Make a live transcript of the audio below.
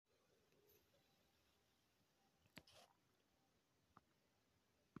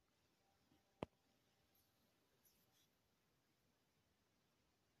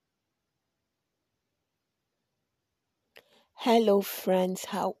Hello, friends.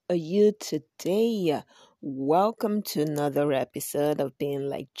 How are you today? Welcome to another episode of Being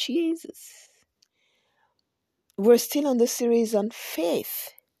Like Jesus. We're still on the series on faith.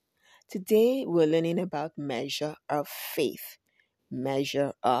 Today, we're learning about measure of faith.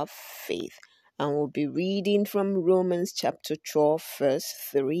 Measure of faith. And we'll be reading from Romans chapter 12, verse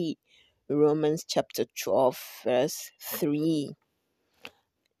 3. Romans chapter 12, verse 3.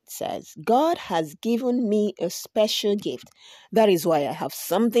 Says, God has given me a special gift. That is why I have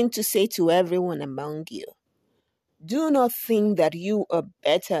something to say to everyone among you. Do not think that you are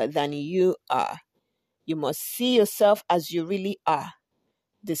better than you are. You must see yourself as you really are.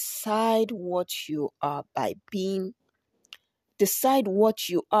 Decide what you are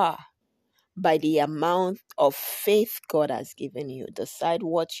by the amount of faith God has given you. Decide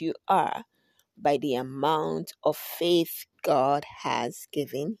what you are by the amount of faith God has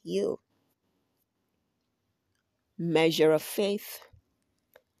given you. Measure of faith.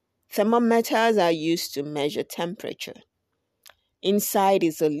 Thermometers are used to measure temperature. Inside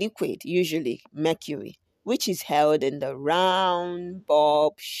is a liquid, usually mercury, which is held in the round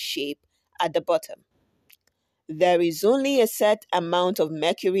bulb shape at the bottom. There is only a set amount of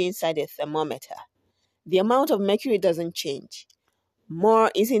mercury inside a thermometer. The amount of mercury doesn't change.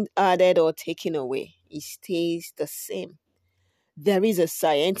 More isn't added or taken away. It stays the same. There is a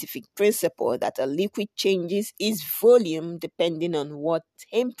scientific principle that a liquid changes its volume depending on what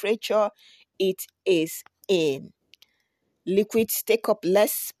temperature it is in. Liquids take up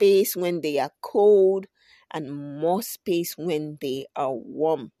less space when they are cold and more space when they are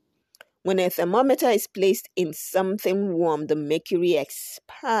warm. When a thermometer is placed in something warm, the mercury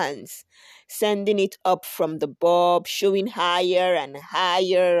expands, sending it up from the bulb, showing higher and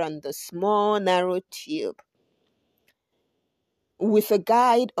higher on the small narrow tube. With a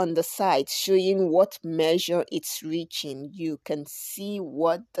guide on the side showing what measure it's reaching, you can see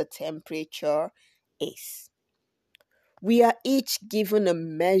what the temperature is. We are each given a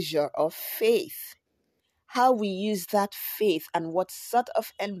measure of faith. How we use that faith and what sort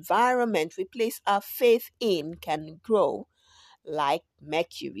of environment we place our faith in can grow like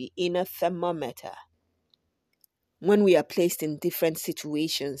mercury in a thermometer. When we are placed in different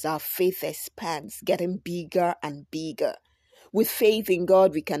situations, our faith expands, getting bigger and bigger. With faith in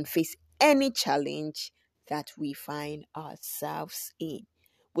God, we can face any challenge that we find ourselves in.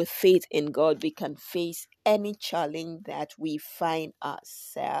 With faith in God, we can face any challenge that we find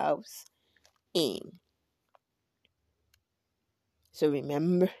ourselves in. So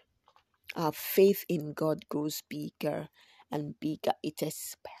remember, our faith in God grows bigger and bigger. It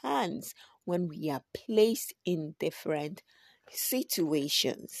expands when we are placed in different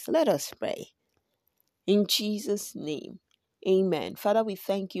situations. Let us pray. In Jesus' name, amen. Father, we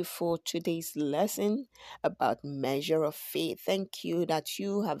thank you for today's lesson about measure of faith. Thank you that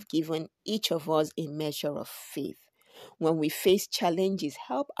you have given each of us a measure of faith. When we face challenges,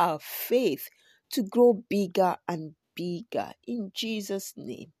 help our faith to grow bigger and bigger. In Jesus'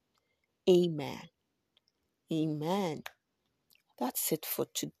 name, amen. Amen. That's it for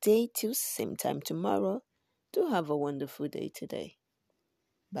today. Till same time tomorrow. Do have a wonderful day today.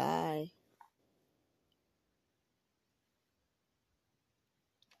 Bye.